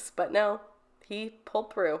Hanks. But no, he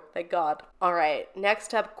pulled through. Thank God. All right,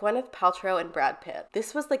 next up, Gwyneth Paltrow and Brad Pitt.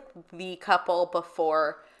 This was like the couple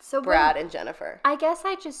before Brad and Jennifer. I guess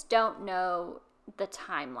I just don't know the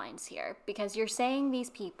timelines here because you're saying these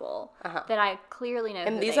people that I clearly know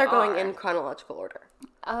and who these they are going in chronological order.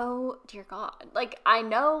 Oh dear God. Like I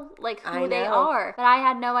know who they are, but I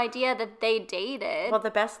had no idea that they dated. Well,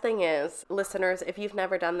 the best thing is, listeners, if you've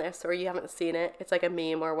never done this or you haven't seen it, it's like a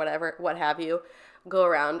meme or whatever, what have you, go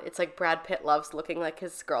around. It's like Brad Pitt loves looking like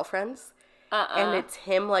his girlfriends. And it's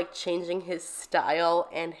him like changing his style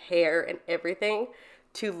and hair and everything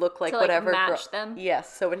to look like whatever match them.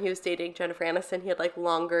 Yes. So when he was dating Jennifer Aniston, he had like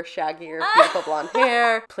longer, shaggier, beautiful blonde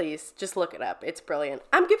hair. Please, just look it up. It's brilliant.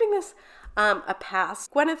 I'm giving this a pass.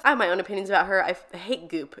 Gwyneth, I have my own opinions about her. I hate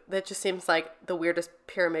Goop. That just seems like the weirdest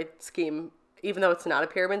pyramid scheme. Even though it's not a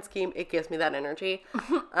pyramid scheme, it gives me that energy.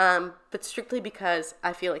 But strictly because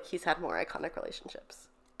I feel like he's had more iconic relationships.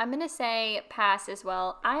 I'm going to say pass as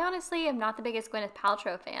well. I honestly am not the biggest Gwyneth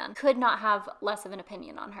Paltrow fan. Could not have less of an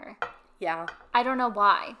opinion on her. Yeah. I don't know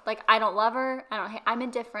why. Like, I don't love her. I'm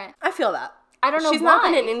indifferent. I feel that. I don't know She's why. not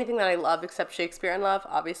been in anything that I love except Shakespeare in Love.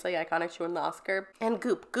 Obviously, iconic. She won the Oscar. And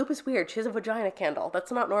Goop. Goop is weird. She has a vagina candle.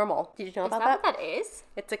 That's not normal. Did you know about that? Is that what that is?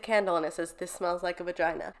 It's a candle and it says, this smells like a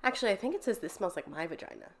vagina. Actually, I think it says, this smells like my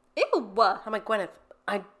vagina. Ew. I'm like, Gwyneth,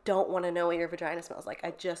 I don't want to know what your vagina smells like.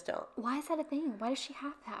 I just don't. Why is that a thing? Why does she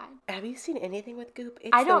have that? Have you seen anything with Goop? It's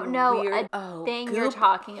I don't know weird... a thing Goop? You're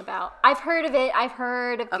talking about. I've heard of it. I've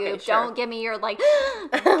heard of okay, Goop. Sure. Don't give me your like.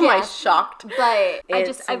 Am I shocked? But I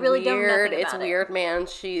really don't know nothing It's about weird, man.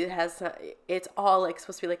 She has. It's all like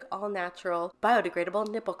supposed to be like all natural, biodegradable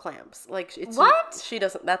nipple clamps. Like it's what? She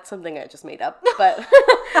doesn't. That's something I just made up. But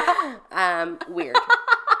weird.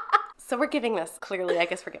 So we're giving this, clearly, I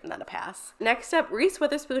guess we're giving that a pass. Next up, Reese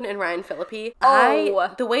Witherspoon and Ryan Phillippe.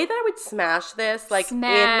 The way that I would smash this, like, in the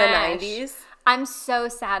 90s. I'm so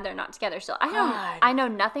sad they're not together still. I know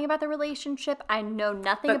nothing about the relationship. I know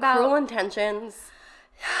nothing about... Cruel Intentions.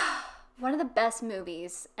 One of the best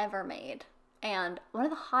movies ever made. And one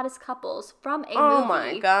of the hottest couples from a movie. Oh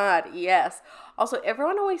my God, yes. Also,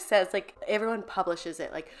 everyone always says, like, everyone publishes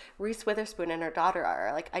it, like, Reese Witherspoon and her daughter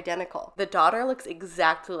are, like, identical. The daughter looks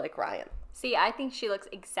exactly like Ryan. See, I think she looks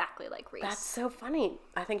exactly like Reese. That's so funny.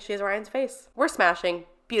 I think she has Ryan's face. We're smashing.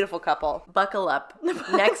 Beautiful couple. Buckle up.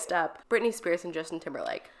 Next up, Britney Spears and Justin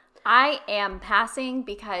Timberlake. I am passing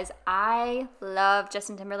because I love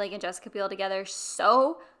Justin Timberlake and Jessica Biel together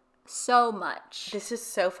so much. This is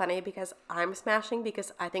so funny because I'm smashing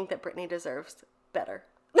because I think that Britney deserves better.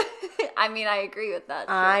 I mean, I agree with that.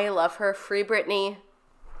 I love her. Free Britney.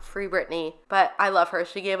 Free Britney. But I love her.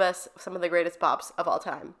 She gave us some of the greatest bops of all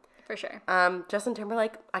time. For sure. Justin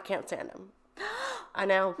Timberlake, I can't stand him. I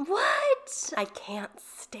know. What? I can't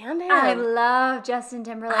stand him. I love Justin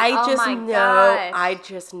Timberlake. I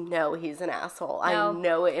just know he's an asshole. No. I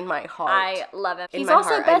know it in my heart. I love him. He's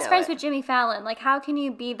also best friends with Jimmy Fallon. Like, how can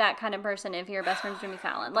you be that kind of person if you're best friends with Jimmy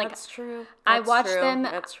Fallon? Like, that's true. I watched them.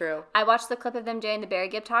 That's true. I watched the clip of them doing the Barry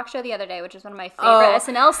Gibb talk show the other day, which is one of my favorite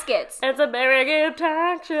SNL skits. It's a Barry Gibb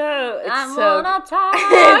talk show. I wanna talk.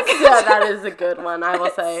 That is a good one, I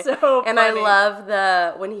will say. So funny. And I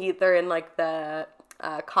love when they're in like the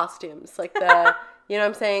costumes, like the, you know what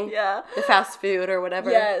I'm saying? Yeah. The fast food or whatever.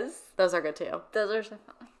 Yes. Those are good too. Those are so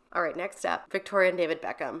funny. All right, next up, Victoria and David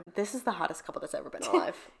Beckham. This is the hottest couple that's ever been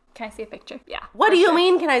alive. Can I see a picture? Yeah. What do you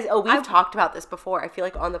mean? We've talked about this before, I feel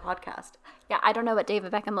like, on the podcast. Yeah, I don't know what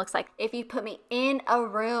David Beckham looks like. If you put me in a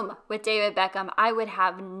room with David Beckham, I would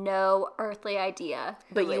have no earthly idea.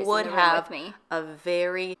 But you would have a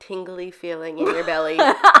very tingly feeling in your belly.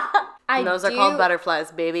 And those are called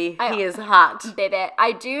butterflies, baby. He is hot. Baby.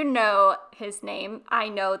 I do know his name. I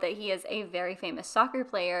know that he is a very famous soccer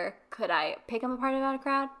player. Could I pick him apart about a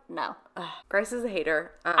crowd? No. Grace is a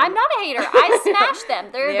hater. I'm not a hater. I smashed them.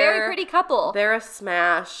 They're a very pretty couple. They're a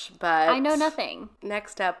smash, but I know nothing.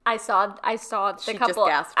 Next up, I saw the couple. She just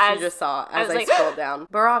gasped. She just saw as I scrolled down.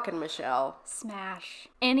 Barack and Michelle. Smash.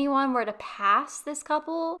 Anyone were to pass this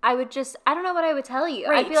couple, I don't know what I would tell you.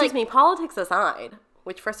 Right, excuse me, politics aside,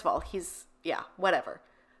 which first of all, whatever.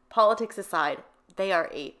 Politics aside, they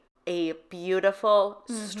are a beautiful,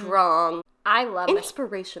 strong, I love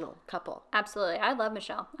Inspirational couple. Absolutely. I love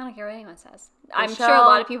Michelle. I don't care what anyone says. I'm Michelle, sure a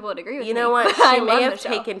lot of people would agree with me. You know what? I She may love have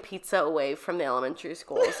Michelle. taken pizza away from the elementary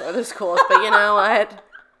schools or the schools, but you know what?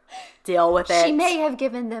 Deal with it. She may have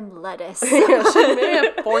given them lettuce. She may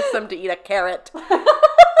have forced them to eat a carrot.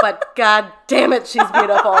 But god damn it, she's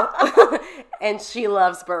beautiful. And she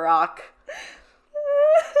loves Barack.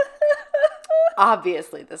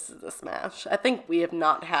 Obviously, this is a smash. I think we have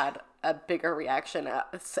not had a bigger reaction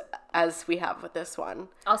as we have with this one.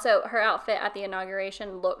 Also, her outfit at the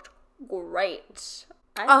inauguration looked great.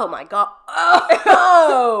 Oh my god.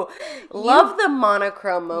 Oh! Love the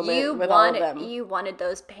monochrome moment with all of them. You wanted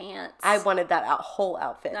those pants. I wanted that whole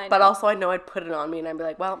outfit. But also I know I'd put it on me and I'd be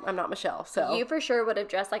like, well, I'm not Michelle, so. You for sure would have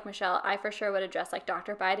dressed like Michelle. I for sure would have dressed like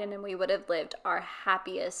Dr. Biden, and we would have lived our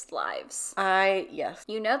happiest lives. Yes.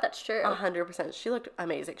 You know that's true. 100%. She looked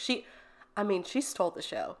amazing. She stole the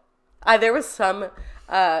show. There was some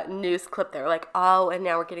news clip there like, oh, and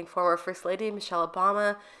now we're getting former First Lady Michelle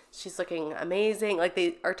Obama. She's looking amazing. Like,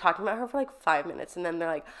 they are talking about her for like 5 minutes, and then they're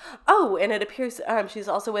like, oh, and it appears she's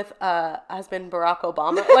also with husband Barack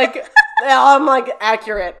Obama. Like, I'm like,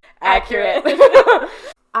 accurate.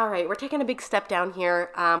 All right, we're taking a big step down here.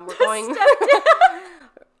 We're going.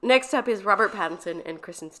 Next up is Robert Pattinson and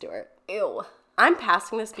Kristen Stewart. Ew. I'm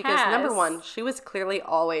passing this because number one, she was clearly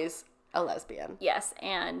always a lesbian. Yes,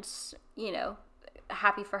 and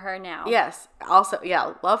happy for her now. Yes. Also,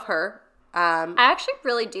 yeah, love her. I actually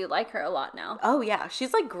really do like her a lot now. Oh yeah,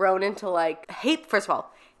 she's like grown into like first of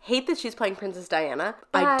all, hate that she's playing Princess Diana.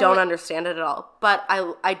 I don't understand it at all, but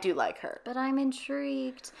I do like her. But I'm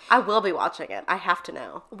intrigued. I will be watching it. I have to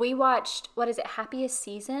know. We watched, what is it, Happiest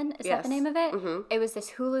Season? Is that the name of it? Mm-hmm. It was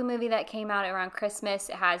this Hulu movie that came out around Christmas.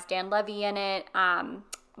 It has Dan Levy in it. A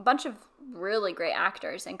bunch of really great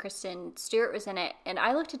actors, and Kristen Stewart was in it. And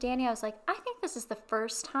I looked at Danny, I was like, I think this is the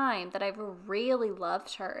first time that I've really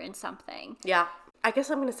loved her in something. Yeah. I guess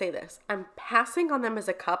I'm going to say this. I'm passing on them as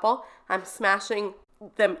a couple. I'm smashing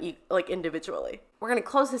them like individually. We're going to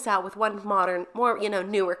close this out with one modern, more,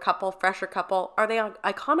 newer couple, fresher couple. Are they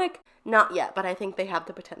iconic? Not yet, but I think they have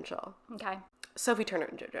the potential. Okay. Sophie Turner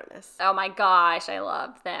and Joe Jonas. Oh my gosh, I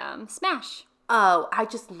love them. Smash. Oh, I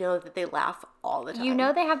just know that they laugh all the time. You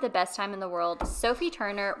know they have the best time in the world. Sophie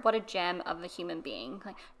Turner, what a gem of a human being.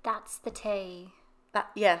 Like, that's the Tay.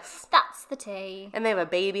 Yes. That's the Tay. And they have a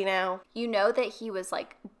baby now. You know that he was,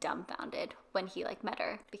 like, dumbfounded when he, like, met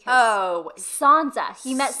her. Because Sansa.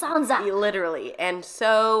 He met Sansa. Literally. And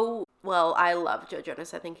so, well, I love Joe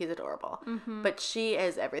Jonas. I think he's adorable. Mm-hmm. But she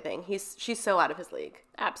is everything. She's so out of his league.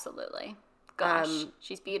 Absolutely. Gosh,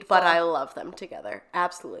 she's beautiful. But I love them together.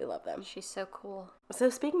 Absolutely love them. She's so cool.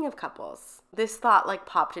 So speaking of couples, this thought like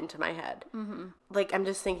popped into my head. Mm-hmm. Like I'm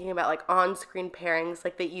just thinking about like on-screen pairings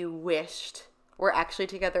like that you wished were actually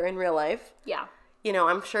together in real life. Yeah.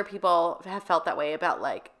 I'm sure people have felt that way about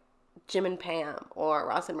like Jim and Pam or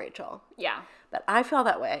Ross and Rachel. Yeah. But I feel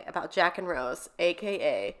that way about Jack and Rose,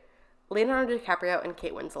 a.k.a. Leonardo DiCaprio and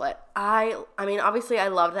Kate Winslet. I mean, obviously I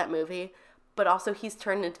loved that movie. But also he's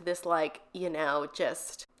turned into this, like,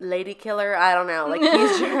 just lady killer. I don't know. Like,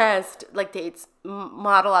 he's just, like, dates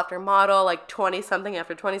model after model, like, 20-something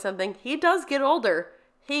after 20-something. He does get older.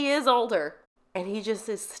 He is older. And he just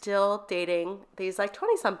is still dating these, like,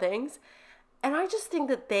 20-somethings. And I just think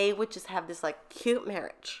that they would just have this, like, cute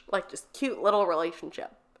marriage. Like, just cute little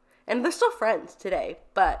relationship. And they're still friends today.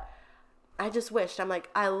 But I just wished. I'm like,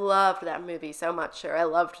 I loved that movie so much. Or I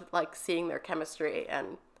loved, like, seeing their chemistry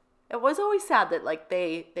and... It was always sad that, like,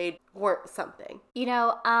 they weren't something.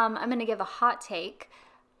 I'm going to give a hot take.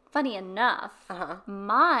 Funny enough,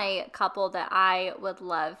 my couple that I would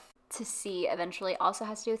love to see eventually also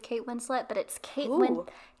has to do with Kate Winslet, but it's Kate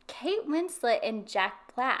Winslet and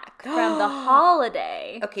Jack Black from The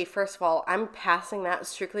Holiday. Okay, first of all, I'm passing that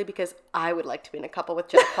strictly because I would like to be in a couple with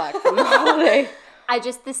Jack Black from The Holiday.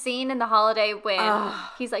 The scene in The Holiday when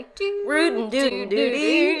he's like, rootin' dootin'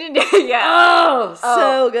 doody. Yeah. Oh,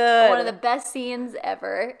 so good. One of the best scenes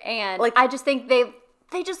ever. And like, I just think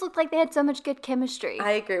they just looked like they had so much good chemistry.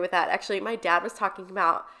 I agree with that. Actually, my dad was talking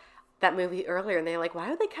about that movie earlier, and they're like, why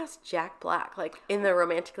would they cast Jack Black, like, in the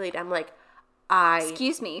romantic lead? I'm like,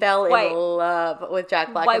 Excuse me. Fell in love with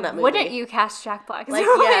Jack Black in that movie. Why wouldn't you cast Jack Black? Like,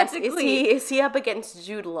 yes, is he up against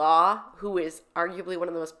Jude Law, who is arguably one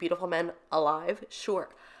of the most beautiful men alive? Sure.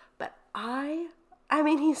 But I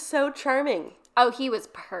mean, he's so charming. Oh, he was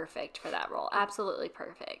perfect for that role. Absolutely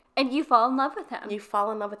perfect. And you fall in love with him. You fall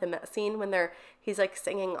in love with him. That scene when he's like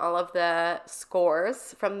singing all of the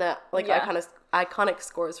scores from the iconic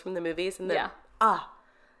scores from the movies, and then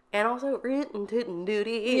and also rootin' tootin'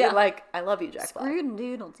 doody. Yeah. Like, I love you, Jack Black. Rootin'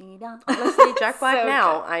 doodle dee da. Honestly, Jack Black So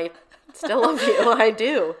now. good. Still love you. I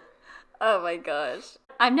do. Oh my gosh.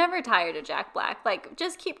 I'm never tired of Jack Black. Like,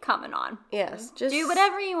 just keep coming on. Yes. Just do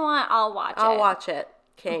whatever you want. I'll watch it. I'll watch it,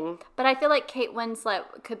 King. But I feel like Kate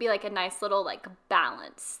Winslet could be like a nice little like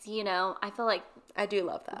balance, you know? I feel like I do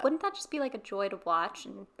love that. wouldn't that just be like a joy to watch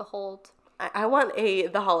and behold? I want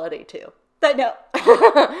The Holiday too. But no.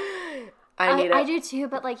 I need it. I do too,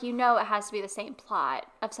 but like, you know, it has to be the same plot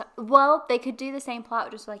of some. Well, they could do the same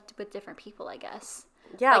plot just like with different people, I guess.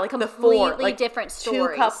 Yeah, like completely different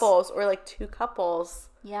stories. Two couples or like two couples.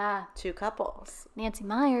 Yeah. Two couples. Nancy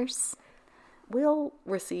Myers. We'll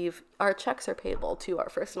receive, our checks are payable to our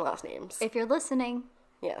first and last names. If you're listening.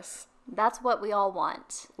 Yes. That's what we all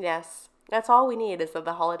want. Yes. That's all we need is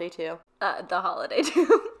The Holiday too. The Holiday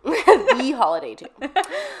too. The Holiday too.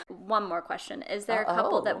 One more question. Is there a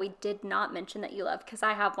couple that we did not mention that you love? Because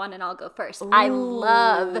I have one and I'll go first. Ooh. I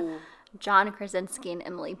love John Krasinski and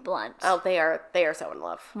Emily Blunt. Oh, they are so in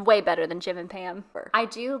love. Way better than Jim and Pam. I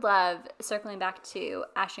do love, circling back to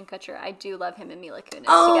Ashton Kutcher, I do love him and Mila Kunis together.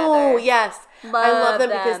 Oh, yes. I love them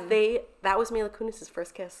because that was Mila Kunis'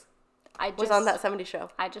 first kiss. Was on that 70s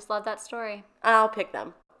show. I just love that story. I'll pick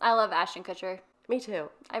them. I love Ashton Kutcher. Me too.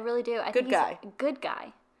 I really do. I think he's a good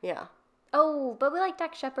guy. Yeah. Oh, but we like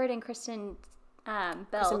Dax Shepard and Kristen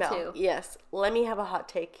Bell too. Yes. Let me have a hot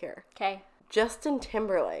take here. Okay. Justin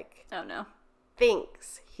Timberlake. Oh no.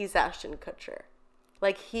 Thinks he's Ashton Kutcher.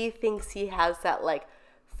 Like, he thinks he has that, like,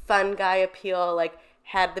 fun guy appeal, like,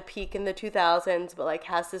 had the peak in the 2000s, but, like,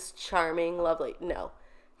 has this charming, lovely... No.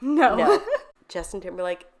 Justin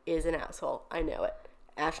Timberlake is an asshole. I know it.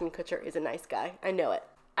 Ashton Kutcher is a nice guy. I know it.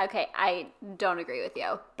 Okay, I don't agree with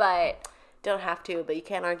you, but... Don't have to, but you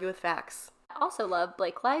can't argue with facts. I also love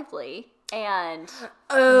Blake Lively and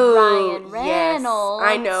Ryan Reynolds.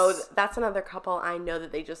 Yes. I know. That's another couple. I know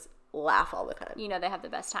that they just laugh all the time. You know, they have the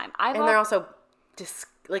best time. They're also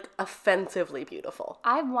offensively beautiful.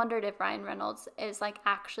 I've wondered if Ryan Reynolds is like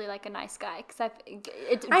actually like a nice guy because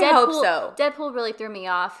I hope so. Deadpool really threw me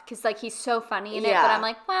off because like he's so funny in it, but I'm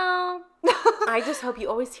like, well, I just hope you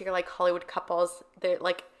always hear like Hollywood couples that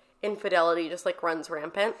like infidelity just like runs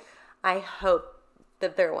rampant. I hope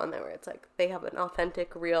that they're one where it's like they have an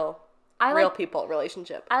authentic, real people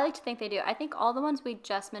relationship. I like to think they do. I think all the ones we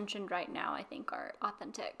just mentioned right now, I think are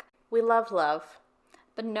authentic. We love love.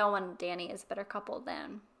 But no one, Danny, is a better couple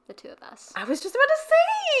than the two of us. I was just about to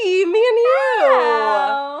say, me and you.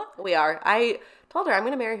 Wow. We are. I told her I'm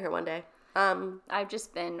going to marry her one day. I've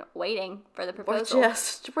just been waiting for the proposal.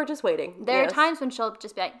 We're just waiting. There are times when she'll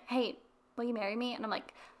just be like, hey, will you marry me? And I'm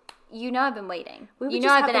like, you know I've been waiting. We would you know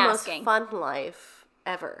just I've have been the asking. most fun life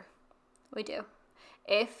ever. We do.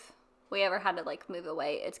 If we ever had to like move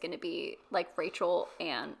away, it's going to be like Rachel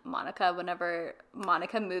and Monica. Whenever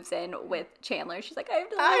Monica moves in with Chandler, she's like, I have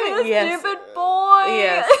to live with a stupid boy.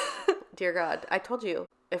 Yes. Dear God. I told you,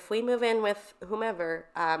 if we move in with whomever,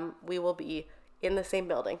 we will be in the same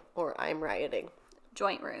building or I'm rioting.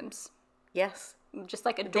 Joint rooms. Yes. Just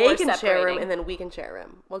like a door They can separating. share a room and then we can share a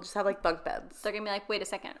room. We'll just have like bunk beds. They're going to be like, wait a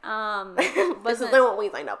second. This isn't what we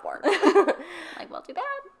signed up for. Like, well, too bad.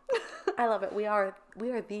 I love it. We are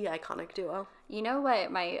the iconic duo. You know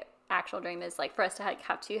what my actual dream is? Like for us to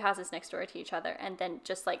have two houses next door to each other and then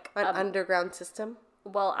just like an underground system.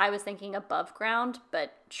 Well, I was thinking above ground,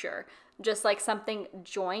 but sure, just like something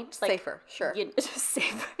joint, like safer. Sure,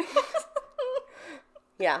 safer.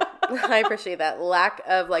 Yeah, I appreciate that lack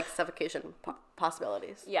of like suffocation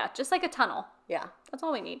possibilities. Yeah, just like a tunnel. Yeah, that's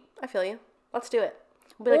all we need. I feel you. Let's do it.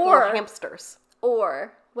 We'll be like little hamsters.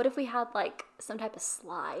 Or what if we had like some type of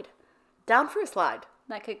slide? Down for a slide.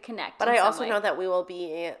 That could connect. But I also know that we will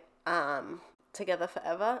be together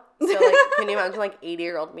forever. So like, can you imagine like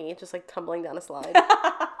 80-year-old me just like tumbling down a slide?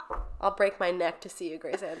 I'll break my neck to see you,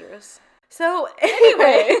 Grace Andrews. So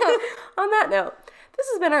anyway, on that note, this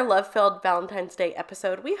has been our love-filled Valentine's Day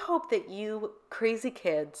episode. We hope that you crazy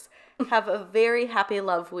kids have a very happy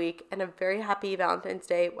love week and a very happy Valentine's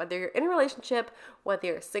Day, whether you're in a relationship, whether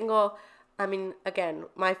you're single. I mean, again,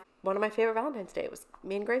 one of my favorite Valentine's Day was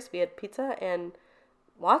me and Grace. We had pizza and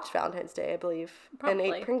watched Valentine's Day, I believe, Probably.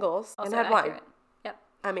 and ate Pringles also and had accurate. wine. Yep.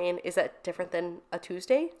 I mean, is that different than a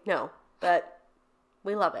Tuesday? No, but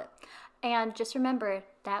we love it. And just remember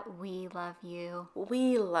that we love you.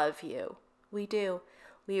 We love you. We do.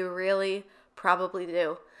 We really probably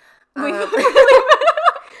do.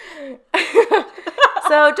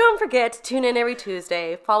 So don't forget to tune in every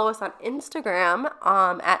Tuesday. Follow us on Instagram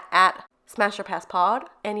at SmasherPassPod.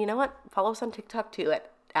 And you know what? Follow us on TikTok too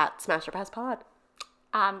at SmasherPassPod.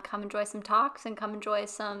 Come enjoy some talks and come enjoy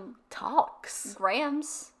some talks.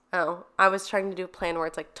 grams. Oh, I was trying to do a plan where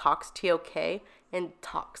it's like talks, T-O-K, and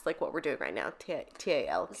talks, like what we're doing right now,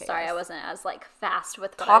 T-A-L-K. Sorry, I wasn't as like fast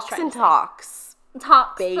with what Talks I was and trying to talks. say.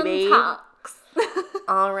 Talks baby. and talks.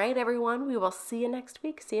 All right, everyone. We will see you next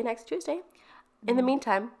week. See you next Tuesday. In the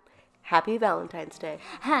meantime, happy Valentine's Day.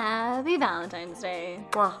 Happy Valentine's Day.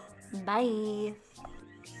 Mwah. Bye.